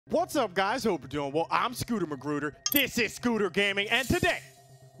What's up, guys? Hope you're doing well. I'm ScooterMagruder. This is ScooterGaming, and today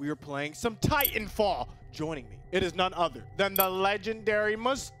we are playing some Titanfall. Joining me, it is none other than the legendary,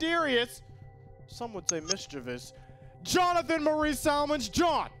 mysterious, some would say mischievous, Jonathan Marie Salmons.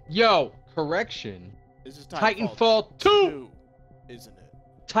 John. Yo, correction. This is Titanfall 2, isn't it?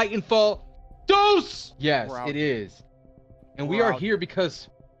 Titanfall 2. Yes, it here. is. And we are here because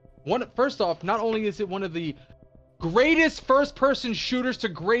first off, not only is it one of the greatest first-person shooters to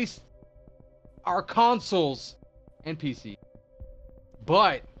grace our consoles and PC,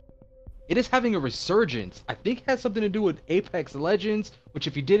 but it is having a resurgence. I think it has something to do with Apex Legends, which,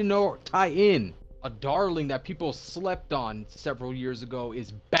 if you didn't know, tie in. A darling that people slept on several years ago is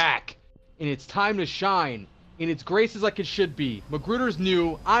back, and it's time to shine. And its graces like it should be. Magruder's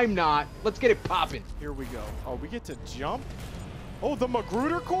new. I'm not. Let's get it popping. Here we go. Oh, we get to jump. Oh, the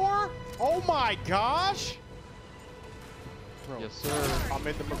Magruder core. Oh my gosh. Bro, yes, sir. I'm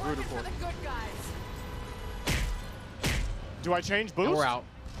in the Magruder core. Do I change boost? And we're out.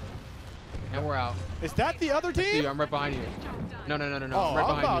 And we're out. Is that the other team? See, I'm right behind you. No. Oh, I'm right I'm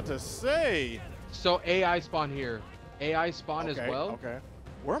behind about you. to say. So AI spawn here. AI spawn Okay, as well. Okay.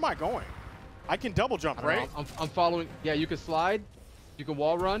 Where am I going? I can double jump, right? I'm following. Yeah, you can slide. You can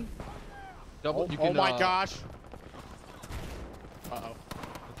wall run. Double. Oh, You can, oh my gosh. Uh-oh.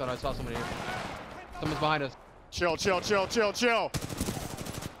 I thought I saw somebody here. Someone's behind us. Chill, chill, chill, chill, chill.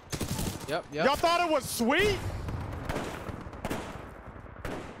 Yep. Y'all thought it was sweet?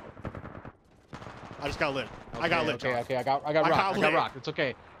 I just gotta live. Okay, I gotta live, John. Okay. I got rock. It's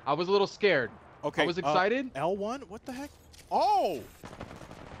okay. I was a little scared. Okay. I was excited. L1? What the heck? Oh!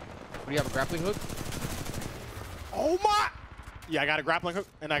 What do you have, a grappling hook? Oh my! Yeah, I got a grappling hook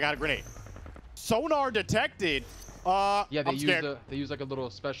and I got a grenade. Sonar detected. Yeah, they use like a little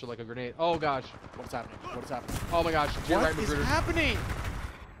special, like a grenade. Oh gosh. What's happening? What is happening? Oh my gosh. What is happening?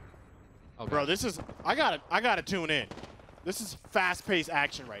 Okay. Bro, this is I gotta tune in. This is fast-paced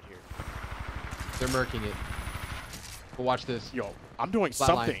action right here. They're murking it. But watch this. Yo, I'm doing Flat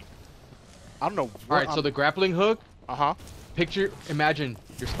something. line. I don't know. All right, so the grappling hook. Uh-huh. Imagine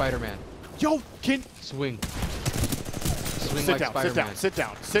you're Spider-Man. Yo, swing sit like down, Spider-Man.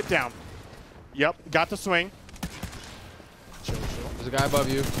 sit down. Yep, got the swing. Chill. There's a guy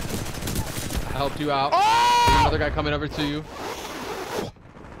above you. I helped you out. Oh! There's another guy coming over to you.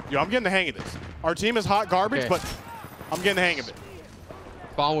 Yo, I'm getting the hang of this. Our team is hot garbage, Okay. but I'm getting the hang of it.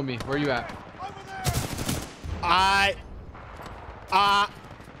 Follow with me. Where are you at?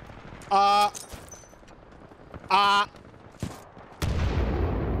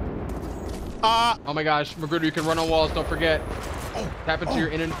 Oh my gosh, Magruder, you can run on walls. Don't forget. Tap into your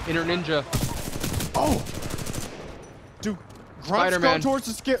inner ninja. Oh, dude, grunts go Spider-Man. towards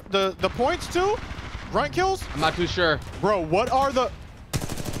the points too. Grunt kills, I'm not too sure. bro. What are the?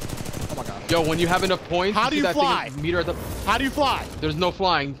 Oh my god. Yo, when you have enough points, How do see you that fly? thing meter at the. How do you fly? There's no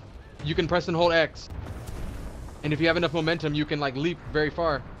flying. You can press and hold X. And if you have enough momentum, you can like leap very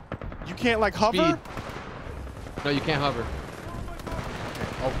far. You can't like hover. Speed. No, you can't hover.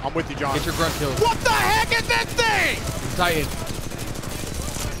 Oh, I'm with you, John. Get your grunt kills. What the heck is this thing? Titan.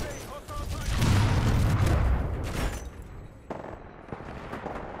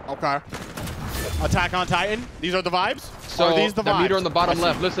 Okay. Attack on Titan. These are the vibes? So are these the vibes? meter on the bottom I see.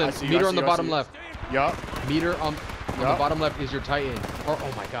 left. Listen, I see, meter I on the see, I bottom see. left. Yup. Meter on the bottom left is your Titan. Or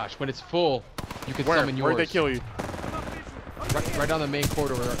oh my gosh, when it's full, you can summon yours. Where'd they kill you? Right down the main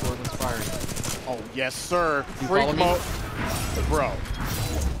corridor where it's firing. Oh yes, sir. You Freak follow me? mode.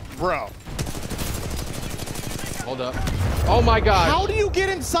 Bro. Hold up. Oh my gosh. How do you get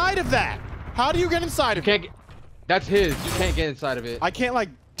inside of that? How do you get inside of it? That's his. You can't get inside of it. I can't like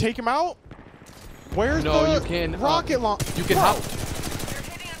take him out? Where's No, the you can rocket launcher? You can Bro, hop.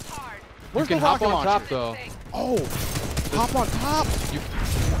 Where's You can the hop rocket on launcher? top though. Oh, hop on top.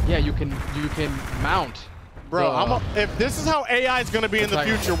 Yeah, you can mount. Bro, if this is how AI is going to be in the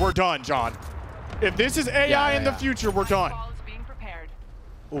future, we're done, John. If this is AI in the future, we're done.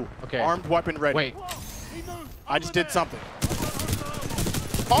 Ooh, okay. Armed weapon ready. Wait. I just did something.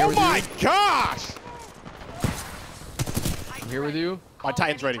 Oh my gosh! I'm here with you. My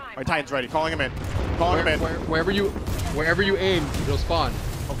Titan's ready. My Titan's ready. Calling him in. Calling him in. Wherever you aim, you'll spawn.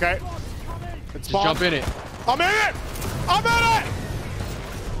 Okay. It's Just jump in it. I'm in it! I'm in it!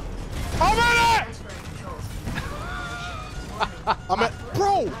 I'm in it! I'm in.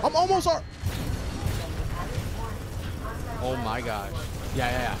 Bro, I'm almost. Oh my gosh.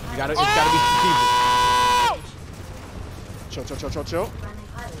 Yeah. It's gotta be strategic. Chill.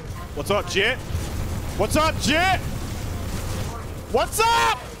 What's up, Jit? What's up, Jit? What's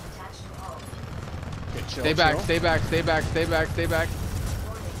up? Okay, Stay back.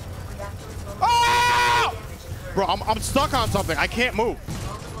 Bro, I'm stuck on something. I can't move.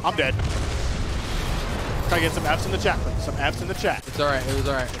 I'm dead. Can I get some F's in the chat, please? Some F's in the chat. It's all right. It was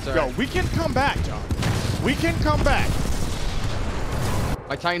all right. It's all right. Yo, we can come back, John. We can come back.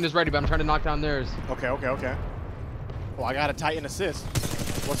 My Titan is ready, but I'm trying to knock down theirs. Okay. Oh, I got a Titan assist.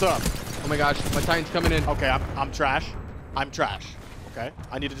 What's up? Oh my gosh, my Titan's coming in. Okay, I'm trash. I'm trash. Okay,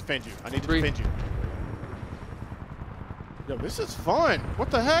 I need to defend you. I need to defend you. Yo, this is fun.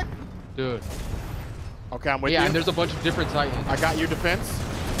 What the heck? Dude. Okay, I'm with you. Yeah, and there's a bunch of different Titans. I got your defense.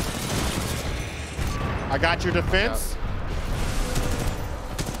 I got your defense.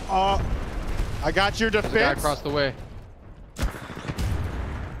 I got your defense. There's a guy across the way.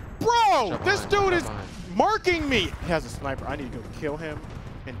 Bro, this dude is marking me. He has a sniper. I need to go kill him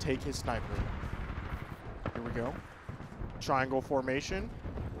and take his sniper. Here we go. Triangle formation.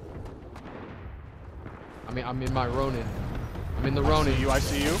 I mean, I'm in my Ronin. I'm in the Ronin. I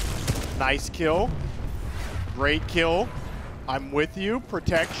see you. Nice kill. Great kill. I'm with you.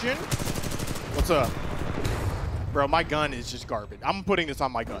 Protection. What's up? Bro, my gun is just garbage. I'm putting this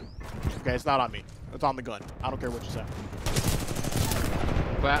on my gun. Okay, it's not on me. It's on the gun. I don't care what you say.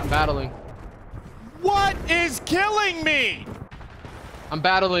 I'm battling. What is killing me? I'm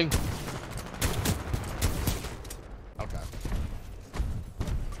battling. Okay.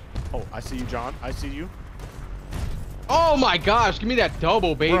 Oh, I see you, John. I see you. Oh my gosh, give me that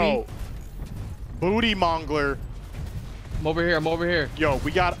double, baby. Bro, booty mongler. I'm over here. I'm over here. Yo,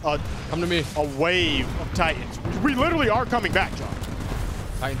 we got Come to me. a wave of Titans. We literally are coming back, John.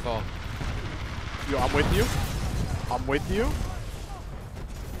 Titanfall. Yo, I'm with you. I'm with you.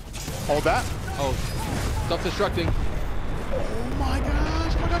 Hold that. Oh, self-destructing. Oh my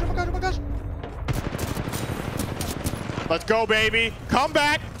gosh. Oh my gosh. Oh my gosh. Oh my gosh. Let's go, baby. Come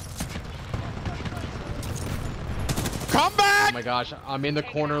back. Come back. Oh my gosh, I'm in the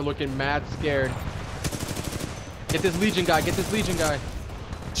corner looking mad scared. Get this Legion guy. Get this Legion guy.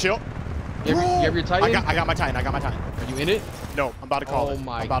 Chill. You have your Titan? I got my Titan. I got my Titan. Are you in it? No, I'm about to call it. Oh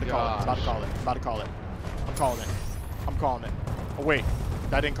my I'm about to call it. I'm about gosh. to call it. I'm about to call it. I'm calling it. I'm calling it. Oh wait,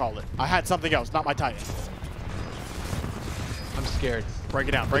 I didn't call it. I had something else, not my Titan. I'm scared. Break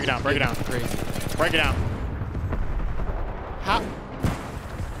it down. Break it down. Break it down. Crazy. Break it down. How?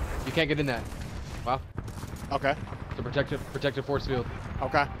 You can't get in that. Wow. Okay. The protective force field.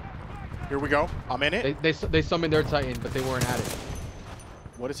 Okay. Here we go. I'm in it. They summoned their Titan, but they weren't at it.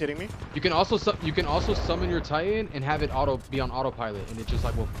 What is hitting me? You can also summon your Titan and have it be on autopilot, and it just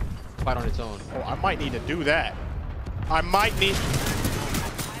like will fight on its own. Oh, I might need to do that. I might need.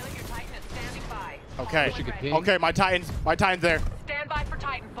 Okay. Okay, my Titan's there. Stand by for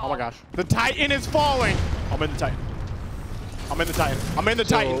Titanfall. Oh my gosh. The Titan is falling. I'm in the Titan. I'm in the Titan. I'm in the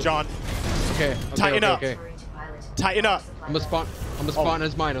Titan, John. Okay. Tighten up. Okay. Tighten up. I'm gonna spawn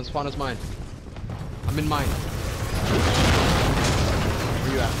as mine. I'm spawn as mine. I'm in mine.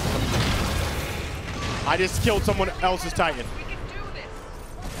 Where you at? I just killed someone else's Titan. We can do this.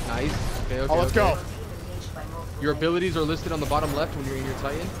 Nice. Okay. Oh, let's go. Your abilities are listed on the bottom left when you're in your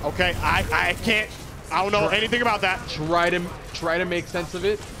Titan. Okay, I can't. I don't know anything about that. Try to make sense of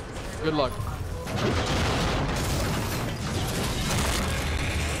it. Good luck.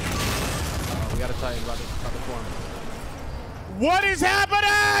 We got a Titan about to form. What is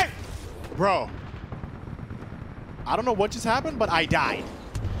happening? Bro. I don't know what just happened, but I died.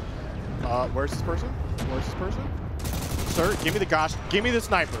 Where's this person? Where's this person? Sir, give me the gosh. Give me the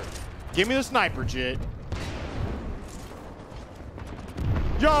sniper. Give me the sniper, Jit.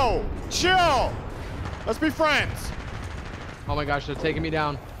 Yo, chill. Let's be friends. Oh my gosh, they're taking me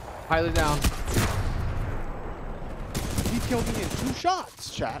down. Pilot down. He killed me in 2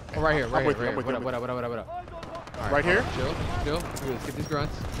 shots, chat. Oh, right here, right here. I'm with you. What up? All Right here? Chill. Let's get these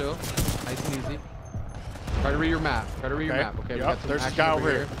grunts. Chill. Nice and easy. Try to read your map. Okay, we Yep. got some There's this action guy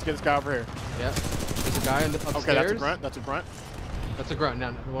over here. Let's get this guy over here. Yep. There's a guy upstairs. Okay, that's a grunt. That's a grunt. That's a grunt.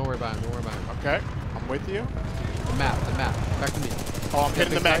 No, don't worry about him. Don't worry about him. Okay, I'm with you. The map. Back to me. Oh, I'm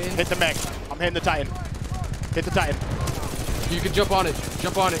hitting the mech. Titan? Hit the mech. I'm hitting the Titan. Hit the Titan. You can jump on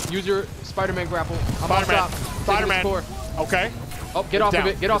it. Use your Spider-Man grapple. Spider-Man. Spider-Man. Okay. Oh, get off of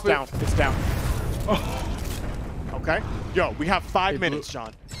it. Get off of it. It's down. Okay. Yo, we have 5 minutes,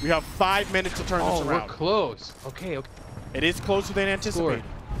 John. We have 5 minutes to turn this around. We're close. Okay. It is closer than anticipated.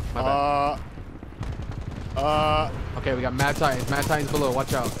 My bad. Okay, we got Mad Titans. Mad Titans below.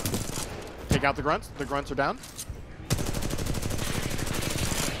 Watch out. Take out the grunts. The grunts are down.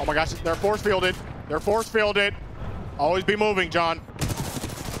 Oh my gosh, they're force fielded. They're force fielded. Always be moving, John.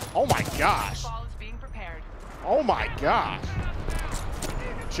 Oh my gosh. Ball is being prepared. Oh my gosh.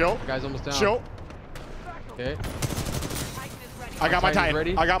 Chill. The guy's almost down. Chill. Okay. I got my Titan.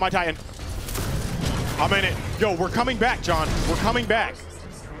 Ready? I got my Titan. I'm in it. Yo, we're coming back, John. We're coming back.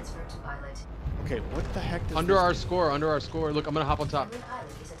 Okay, what the heck does Under our score, under our score. Look, I'm gonna hop on top.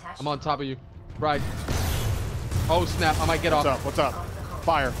 I'm on top of you. Right. Oh snap, I might get off. What's up?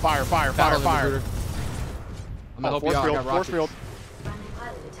 Fire, fire, fire, fire, fire. I'm gonna help you out. I got Force field. rockets.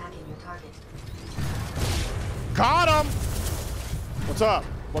 Got him! What's up?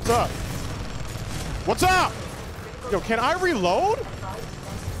 What's up? What's up? Yo, can I reload?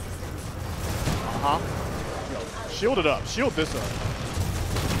 Uh-huh. Yo, shield it up. Shield this up.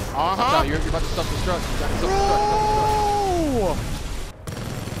 Uh-huh. No, you're about to self-destruct. You gotta Bro!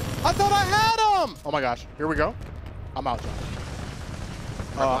 I thought I had him! Oh my gosh. Here we go. I'm out, John.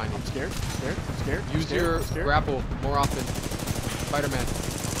 I'm scared. I'm scared. Use your grapple more often. Spider-Man.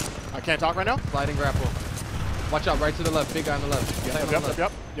 I can't talk right now? Sliding grapple. Watch out, right to the left. Big guy on the left.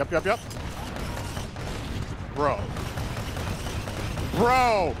 Yep.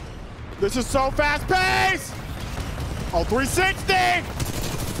 Bro. This is so fast paced! Oh, 360!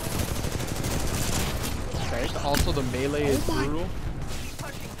 Okay. Also, the melee is brutal.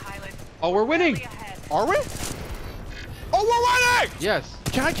 Pushing, pilot. Oh, we're winning! Are we? Oh, we're winning! Yes.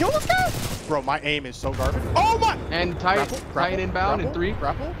 Can I kill this guy? Bro, my aim is so garbage. Oh my! And Titan inbound in 3,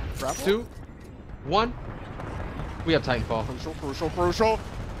 grapple, 2, 1. We have Titanfall. Crucial.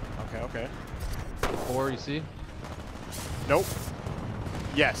 Okay. 4, you see? Nope.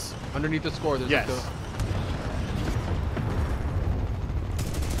 Yes. Underneath the score, there's yes. like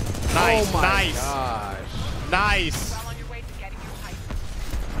the... Nice, oh my nice. Gosh. Nice. Well on your way to getting your height.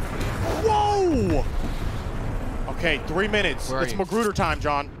 Whoa! Okay, 3 minutes. It's Magruder time,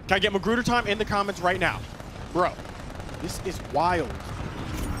 John. Can I get Magruder time in the comments right now? Bro, this is wild.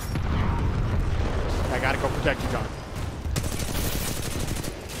 I gotta go protect you, John.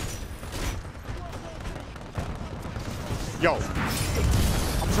 Yo,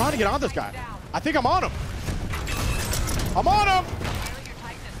 I'm trying to get on this guy. I think I'm on him. I'm on him! Your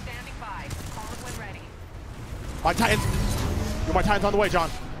Titan is standing by. Call it when ready. My Titan's... Yo, my Titan's on the way, John.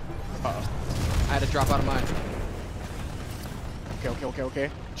 Uh-oh. I had to drop out of mine.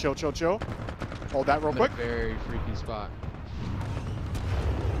 Okay. Chill. Hold that real quick. In a very freaky spot.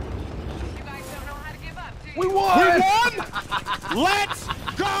 You guys don't know how to give up, do you? We won! Let's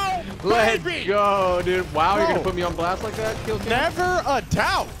go, Let's baby! go, dude. Wow, Bro. you're gonna put me on blast like that? Kill King? Never a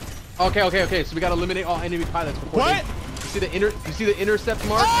doubt. Okay. So we gotta eliminate all enemy pilots. What? You see the intercept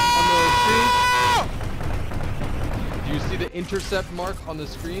mark on the screen? Do you see the intercept mark on the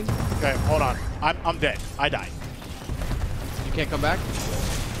screen? Okay, hold on. I'm dead. I died. You can't come back?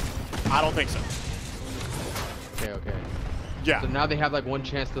 I don't think so. Okay. Yeah. So now they have like one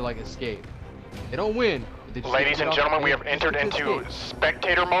chance to like escape. They don't win. They just Ladies get and off gentlemen, the we game. have entered They into escape.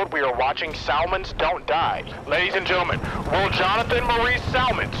 spectator mode. We are watching Salmons Don't Die. Ladies and gentlemen, will Jonathan Maurice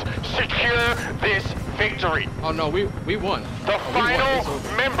Salmons secure this victory? Oh no, we won. The final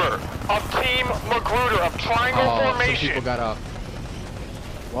member of Team Magruder of Triangle Some Formation. people got out.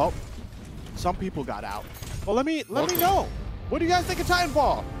 Well, some people got out. Well, let me know. What do you guys think of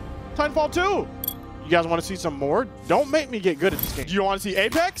Titanfall? Titanfall 2? You guys want to see some more? Don't make me get good at this game. Do you want to see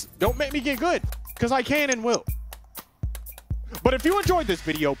Apex? Don't make me get good, because I can and will. But if you enjoyed this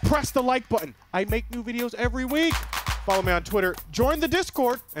video, press the like button. I make new videos every week. Follow me on Twitter. Join the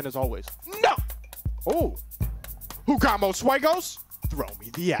Discord. And as always, no. Oh. Jugamos, Juegos? Throw me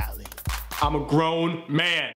the alley. I'm a grown man.